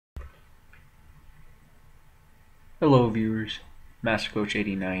Hello viewers, Master Coach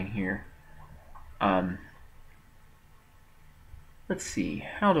 89 here. Um, let's see,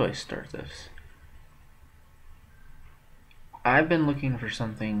 how do I start this? I've been looking for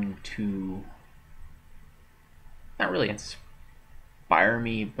something to not really inspire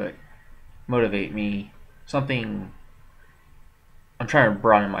me, but motivate me. Something I'm trying to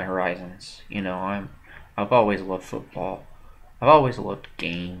broaden my horizons. I've always loved football. I've always loved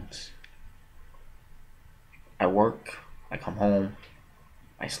games. I work, I come home,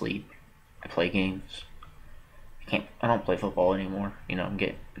 I sleep, I play games. I don't play football anymore.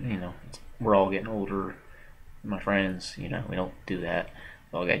 We're all getting older. My friends, we don't do that.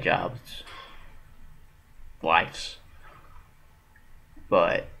 We all got jobs, lives.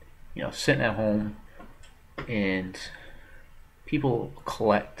 But, sitting at home and people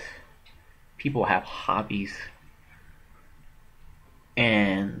collect, people have hobbies.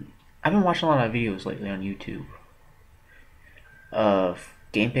 And I've been watching a lot of videos lately on YouTube of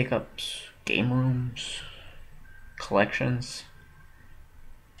game pickups, game rooms, collections.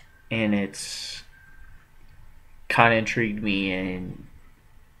 And it's kind of intrigued me and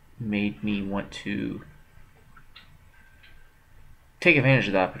made me want to take advantage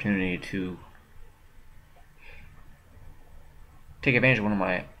of the opportunity to take advantage of one of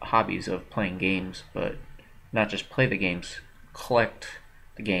my hobbies of playing games, but not just play the games, collect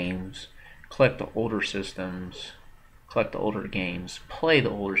the games, collect the older systems, collect the older games, play the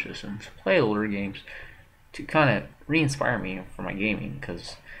older systems, play older games, to kind of re-inspire me for my gaming,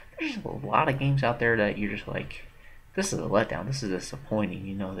 because there's a lot of games out there that you're just like, this is a letdown, this is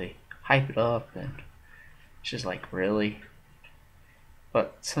disappointing, they hype it up and it's just like, really?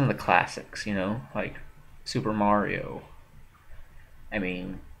 But some of the classics, like Super Mario, I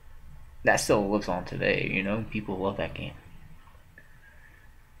mean, that still lives on today, people love that game.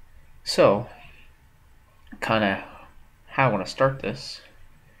 So, kind of how I want to start this,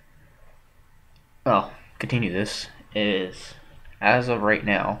 well, continue this, is as of right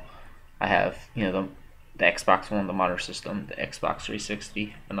now, I have, the Xbox One, the modern system, the Xbox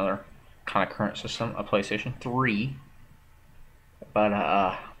 360, another kind of current system, a PlayStation 3.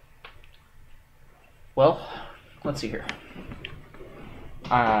 But, well, let's see here.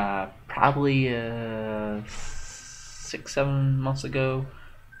 Probably 6, 7 months ago,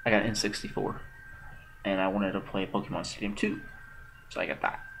 I got N64, and I wanted to play Pokemon Stadium 2, so I got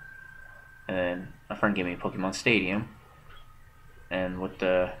that. And then a friend gave me Pokemon Stadium, and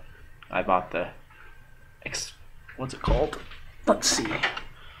I bought the what's it called? Let's see.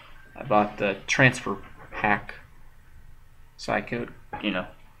 I bought the transfer pack, so I could,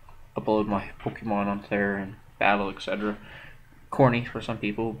 upload my Pokemon onto there and battle, etc. Corny for some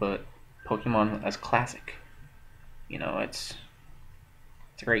people, but Pokemon as classic.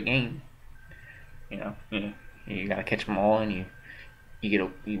 It's a great game. You gotta catch them all, and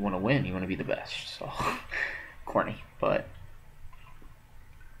you want to win. You want to be the best. So corny, but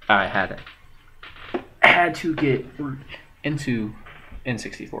I had to get into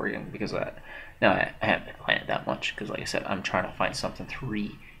N64 again because of that. Now I haven't been playing it that much because, like I said, I'm trying to find something to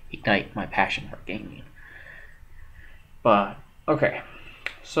reignite my passion for gaming. But okay,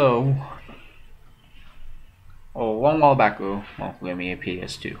 so a long while back ago, well, we got me a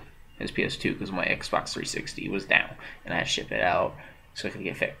PS2. His PS2 because my Xbox 360 was down and I had to ship it out so it could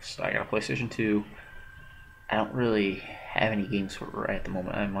get fixed. So I got a PlayStation 2. I don't really have any games for it right at the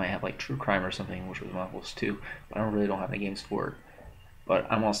moment. I might have like True Crime or something, which was my list too, but I don't have any games for it. But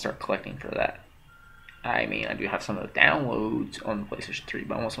I'm gonna start collecting for that. I mean, I do have some of the downloads on the PlayStation 3,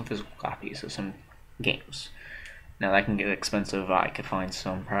 but I want some physical copies of some games. Now that can get expensive. I could find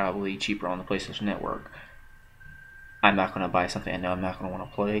some probably cheaper on the PlayStation Network. I'm not gonna buy something I know I'm not gonna want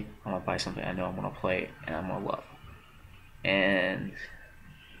to play. I'm gonna buy something I know I'm gonna play and I'm gonna love. And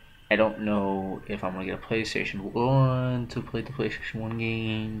I don't know if I'm gonna get a PlayStation 1 to play the PlayStation 1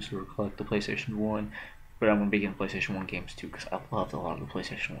 games or collect the PlayStation 1, but I'm gonna be getting PlayStation 1 games too because I loved a lot of the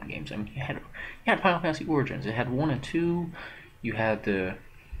PlayStation 1 games. I mean, you had Final Fantasy Origins. It had 1 and 2. You had the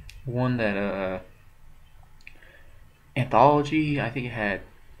one that Anthology. I think it had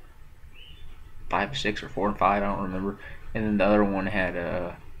 5 or 6 or 4 and 5. I don't remember. And then the other one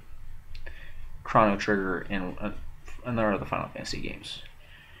had Chrono Trigger and another of the Final Fantasy games.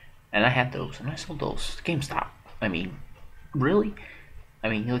 And I had those, and I sold those to GameStop. I mean, really? I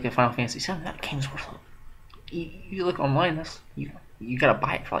mean, you look at Final Fantasy 7, that game's worth. You look online, you gotta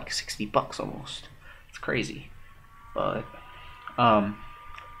buy it for like $60 almost. It's crazy. But another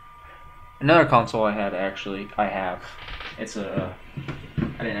console I have. It's I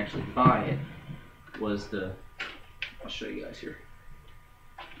didn't actually buy it. Was the I'll show you guys here.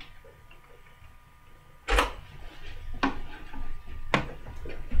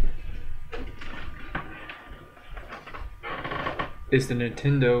 is the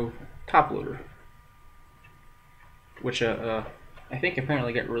Nintendo Top Loader, which I think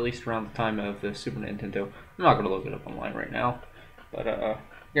apparently got released around the time of the Super Nintendo. I'm not going to look it up online right now, but got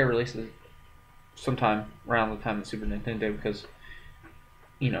released sometime around the time of the Super Nintendo because,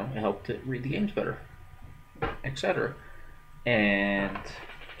 you know, it helped to read the games better, etc. And,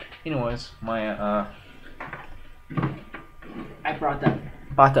 anyways, my I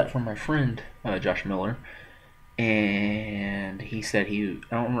bought that from my friend Josh Miller, and he said I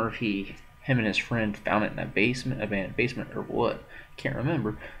don't remember if him and his friend found it in a abandoned basement or what. Can't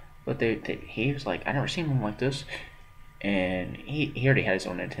remember, but he was like, I never seen one like this, and he already had his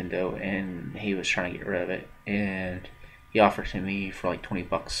own Nintendo, and he was trying to get rid of it, and he offered it to me for like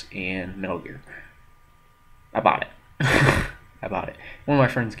 $20 and Metal Gear. I bought it. I bought it. One of my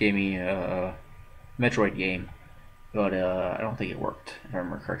friends gave me a Metroid game, but I don't think it worked, if I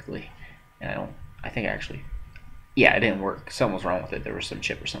remember correctly. And I think actually, yeah, it didn't work. Something was wrong with it. There was some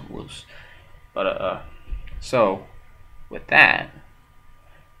chip or something loose. But so with that,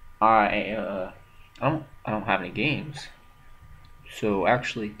 I don't have any games. So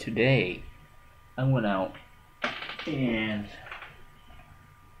actually today, I went out and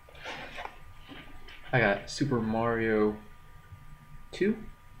I got Super Mario 2,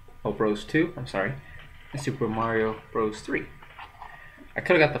 Bros 2. I'm sorry, and Super Mario Bros 3. I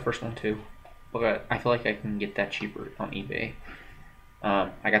could have got the first one too, but I feel like I can get that cheaper on eBay.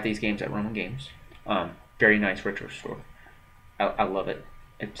 I got these games at Roman Games. Very nice retro store. I love it.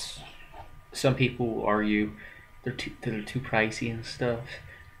 It's some people argue they're too pricey and stuff.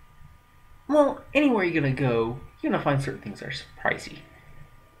 Well, anywhere you're gonna go, you're gonna find certain things that are pricey,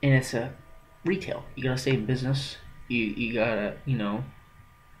 and it's a retail. You gotta stay in business. You gotta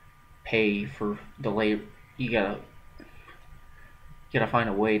pay for the labor. You gotta find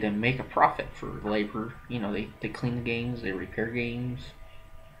a way to make a profit for labor. They clean the games, they repair games.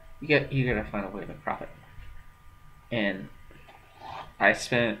 You gotta find a way to make profit. And I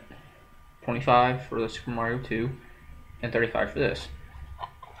spent $25 for the Super Mario 2 and $35 for this.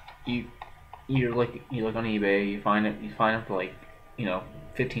 You look on eBay, you find them for like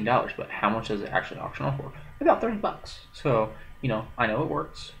 $15, but how much does it actually auction off for? About $30. So I know it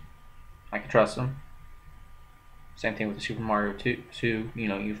works. I can trust them. Same thing with the Super Mario 2.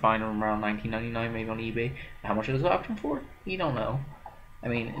 You find them around $19.99 maybe on eBay. How much does it auction for? You don't know. I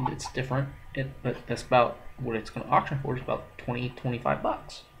mean, it's different. But that's about what it's going to auction for. Is about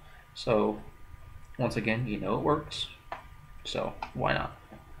 $20-25. So once again, it works. So why not?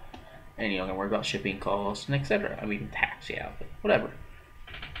 And you don't got to worry about shipping costs and etc. I mean, tax, yeah, but whatever.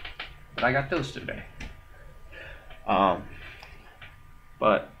 But I got those today.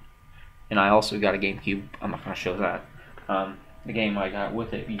 And I also got a GameCube. I'm not going to show that. The game I got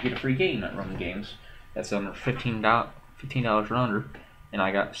with it, you get a free game at Roman Games. That's under $15 or under. And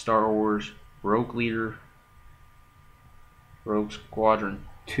I got Star Wars Rogue Squadron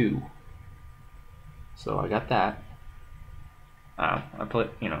 2. So I got that. I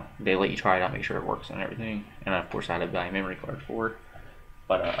put, they let you try it out, make sure it works and everything. And of course I had to buy a memory card for it.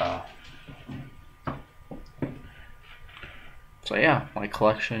 But so yeah, my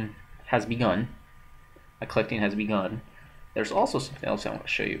collection has begun. My collecting has begun. There's also something else I want to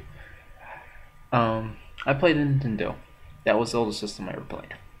show you. I played Nintendo. That was the oldest system I ever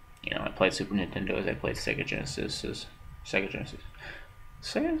played. I played Super Nintendos. I played Sega Genesis.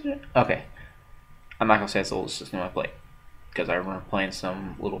 Okay. I'm not gonna say it's the oldest system I played because I remember playing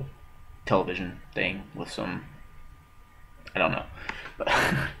some little television thing with some. I don't know. But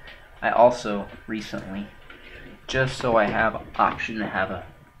I also recently, just so I have an option to have a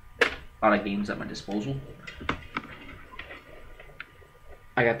lot of games at my disposal,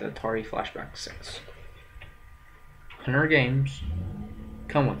 I got the Atari Flashback 6. 100 games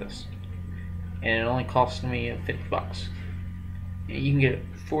come with this, and it only cost me $50. You can get it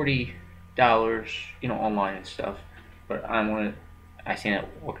 $40, online and stuff. But I seen it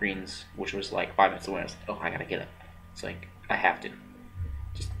at Walgreens, which was like 5 minutes away. I was like, oh, I gotta get it. It's like I have to.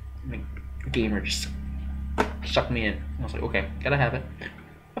 Just gamer just sucked me in. I was like, okay, gotta have it.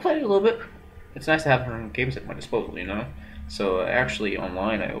 I played it a little bit. It's nice to have 100 games at my disposal, So actually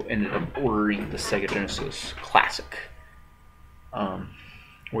online, I ended up ordering the Sega Genesis Classic,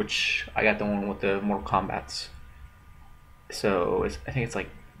 which I got the one with the Mortal Kombat's. So I think it's like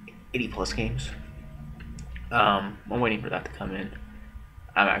 80 plus games. I'm waiting for that to come in.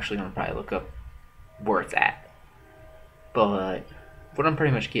 I'm actually gonna probably look up where it's at. But what I'm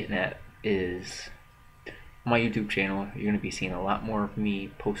pretty much getting at is on my YouTube channel, you're gonna be seeing a lot more of me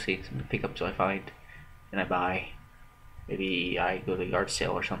posting some pickups I find and I buy. Maybe I go to a yard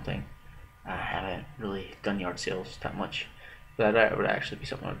sale or something. I haven't really done yard sales that much. That would actually be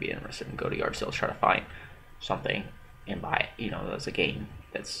something I'd be interested in. Go to yard sales, try to find something and buy it. That's a game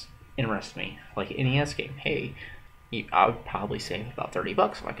that's interests me, like an NES game. Hey, I would probably save about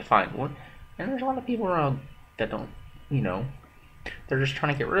 $30 if I could find one. And there's a lot of people around that don't, you know, they're just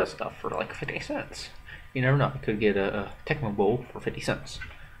trying to get rid of stuff for like 50 cents. You never know. I could get a Tecmo Bowl for 50 cents.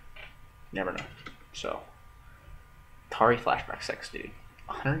 You never know. So, Atari Flashback 6, dude.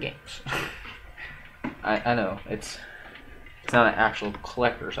 100 games. I know, it's not an actual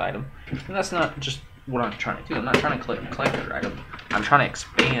collector's item. And that's not just what I'm trying to do. I'm not trying to collect a collector's item. I'm trying to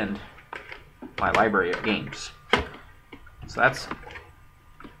expand my library of games. So that's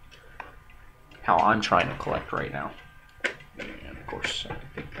how I'm trying to collect right now. And of course, I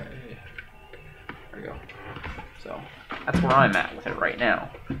think there we go. So that's where I'm at with it right now.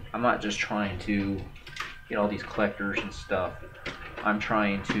 I'm not just trying to get all these collectors and stuff. I'm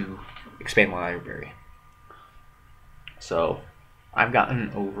trying to expand my library. So I've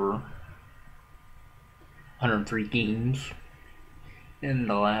gotten over 103 games in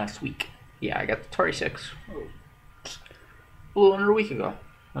the last week. Yeah, I got the Atari 6 a little under a week ago.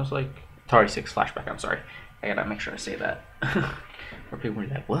 I was like, Atari 6 Flashback, I'm sorry. I gotta make sure I say that. Or people are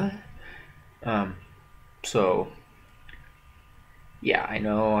like, what? So, yeah, I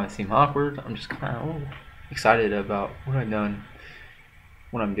know I seem awkward. I'm just kind of excited about what I've done,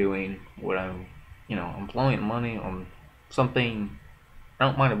 what I'm doing, what I'm blowing money on something I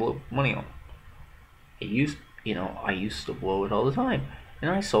don't mind to blow money on. I used to blow it all the time,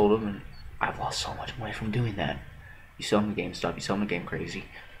 and I sold them, and I've lost so much money from doing that. You sell them to GameStop, you sell them to Game Crazy.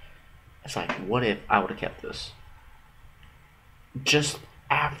 It's like, what if I would have kept this? Just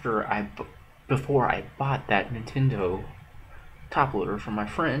before I bought that Nintendo top loader from my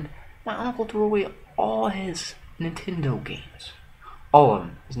friend, my uncle threw away all his Nintendo games. All of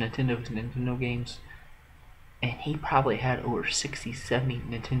them. His Nintendo games. And he probably had over 60, 70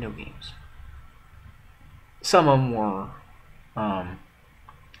 Nintendo games. Some of them were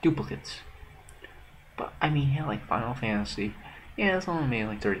duplicates. But, I mean, he had like Final Fantasy. Yeah, it's only made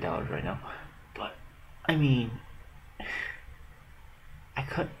like $30 right now. But, I mean,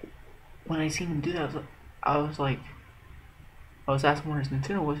 when I seen him do that, I was asking where his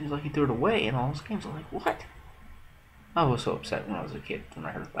Nintendo was. He was like, he threw it away and all his games. I was like, what? I was so upset when I was a kid when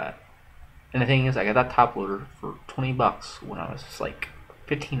I heard that. And the thing is, I got that top loader for $20 when I was like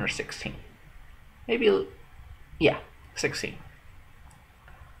 15 or 16. Maybe, yeah, 16.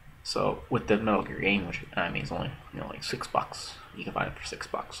 So with the Metal Gear game, which I mean is only like $6, you can find it for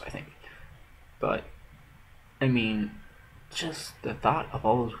 $6, I think. But I mean, just the thought of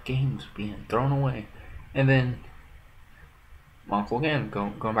all those games being thrown away, and then my uncle again,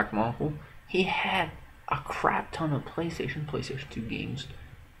 going back to my uncle, he had a crap ton of PlayStation 2 games,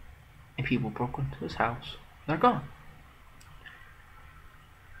 and people broke into his house. They're gone.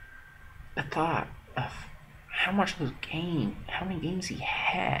 The thought of how many games he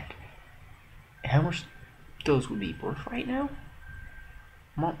had, and how much those would be worth right now,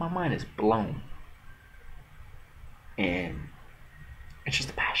 my mind is blown. And it's just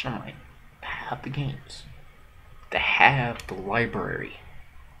a passion of mine to have the games, to have the library.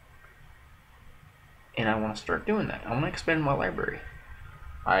 And I want to start doing that. I want to expand my library.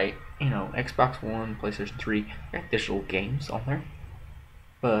 Xbox One, PlayStation 3, I got digital games on there.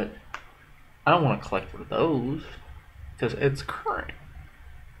 But I don't want to collect for those because it's current.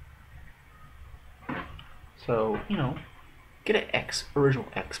 So, get an original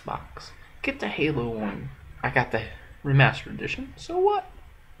Xbox. Get the Halo 1. I got the remastered edition. So what?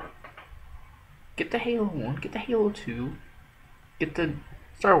 Get the Halo 1, get the Halo 2, get the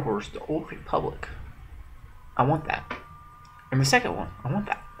Star Wars, the Old Republic. I want that. And the second one, I want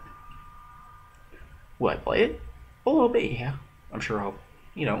that. Will I play it? A little bit, yeah. I'm sure I'll,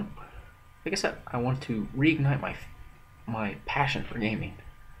 like I said, I want to reignite my passion for gaming.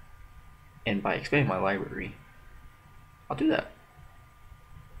 And by expanding my library, I'll do that.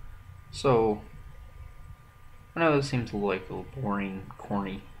 So, I know this seems like a little boring,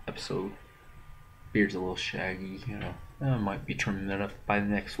 corny episode. Beard's a little shaggy, I might be trimming that up by the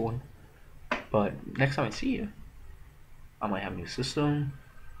next one. But next time I see you, I might have a new system.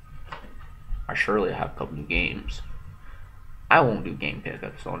 I surely have a couple new games. I won't do game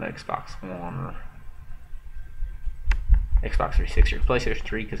pickups on Xbox One or Xbox 360 or PlayStation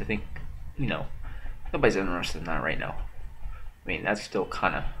 3 because I think, nobody's interested in that right now. I mean, that's still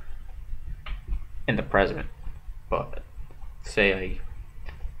kind of in the present. But say I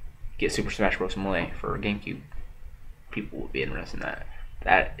get Super Smash Bros. Melee for GameCube, people will be interested in that.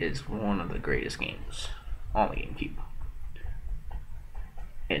 That is one of the greatest games on the GameCube.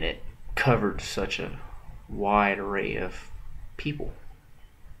 And it covered such a wide array of people.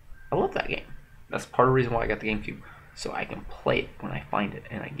 I love that game. That's part of the reason why I got the GameCube, so I can play it when I find it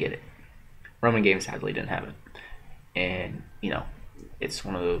and I get it. Roman Games sadly didn't have it, and it's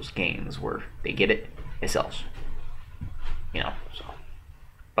one of those games where they get it, it sells. So.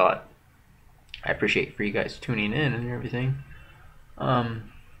 But I appreciate for you guys tuning in and everything.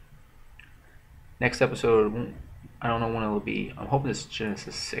 Next episode, I don't know when it'll be. I'm hoping this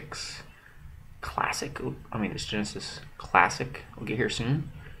Genesis 6 Classic. This Genesis Classic will get here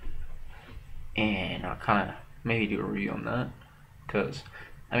soon, and I'll kind of maybe do a review on that because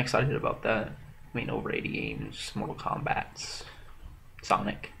I'm excited about that. Over 80 games, Mortal Kombat,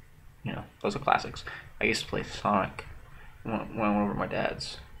 Sonic, those are classics. I used to play Sonic when I went over to my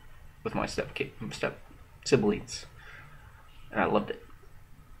dad's with my step siblings, and I loved it.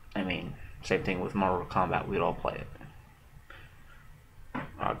 Same thing with Mortal Kombat. We'd all play it.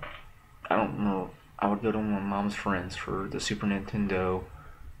 I don't know. I would go to my mom's friends for the Super Nintendo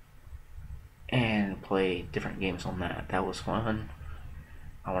and play different games on that. That was fun.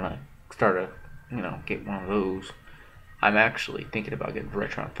 I want to start get one of those. I'm actually thinking about getting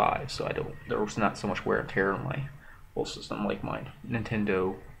Retron 5, so there's not so much wear and tear on my whole system like my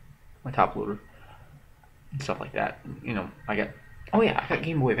Nintendo, my top loader, and stuff like that. I got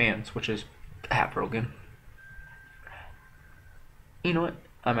Game Boy Advance, which is half broken. You know what?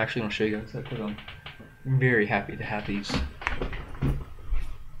 I'm actually going to show you guys that because I'm very happy to have these.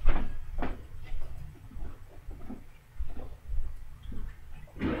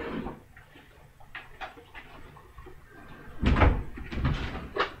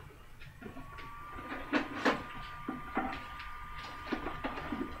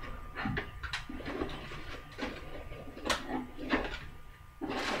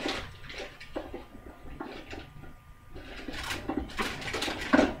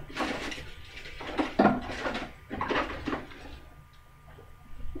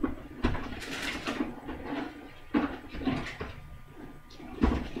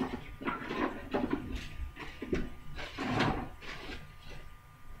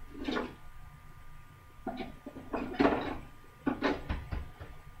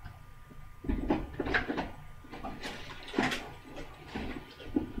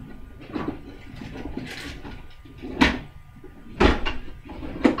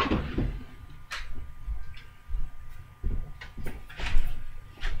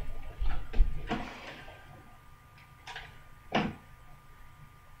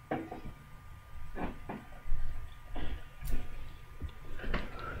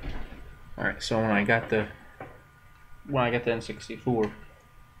 Alright, so when I got the N64,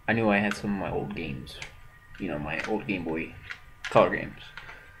 I knew I had some of my old games. My old Game Boy Color games.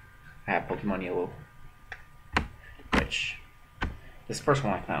 I have Pokemon Yellow, which is the first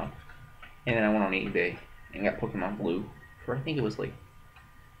one I found. And then I went on eBay and got Pokemon Blue for, I think it was like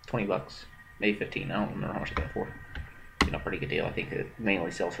 $20, maybe 15. I don't remember how much I got it for. Pretty good deal. I think it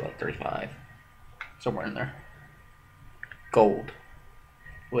mainly sells for like 35, somewhere in there. Gold,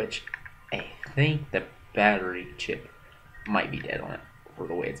 which I think the battery chip might be dead on it for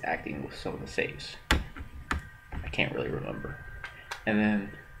the way it's acting with some of the saves. I can't really remember. And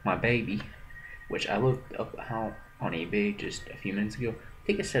then my baby, which I looked up how on eBay just a few minutes ago. I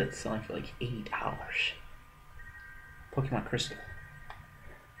think it said it's selling for like $80. Pokemon Crystal.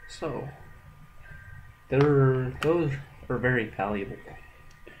 So those are very valuable.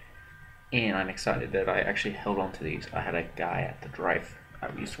 And I'm excited that I actually held on to these. I had a guy at the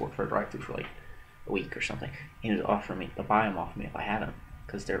I used to work for a drive-thru for like a week or something. He was offering me to buy them off me if I had them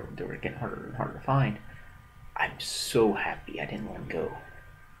because they were getting harder and harder to find. I'm so happy I didn't let them go.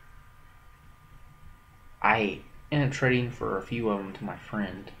 I ended up trading for a few of them to my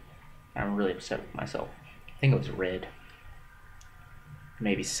friend. I'm really upset with myself. I think it was red,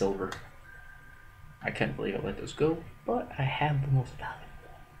 maybe silver. I couldn't believe I let those go, but I have the most valuable.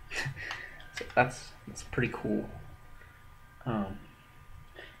 So that's pretty cool.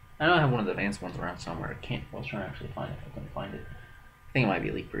 I know I have one of the advanced ones around somewhere. I was trying to actually find it. I couldn't find it. I think it might be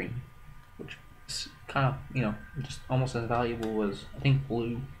Elite Green, which is kind of, just almost as valuable as, I think,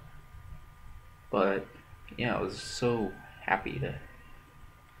 Blue. But, yeah, I was so happy to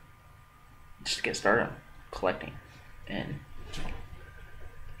just get started on collecting and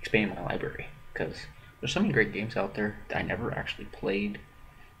expanding my library. Because there's so many great games out there that I never actually played.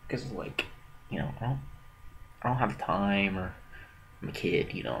 Because, I don't have time, or I'm a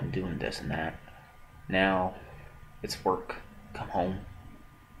kid, I'm doing this and that. Now, it's work, come home,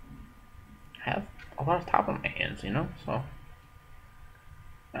 have a lot of time on my hands, so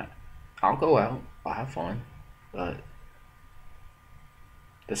I'll go out, I'll have fun, but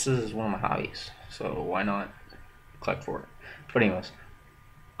this is one of my hobbies, so why not collect for it. But anyways,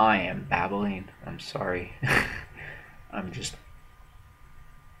 I am babbling. I'm sorry. I'm just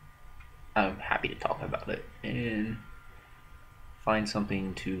I'm happy to talk about it and find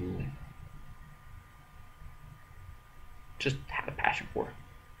something to just have a passion for,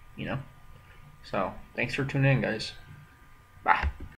 you know? So, thanks for tuning in, guys.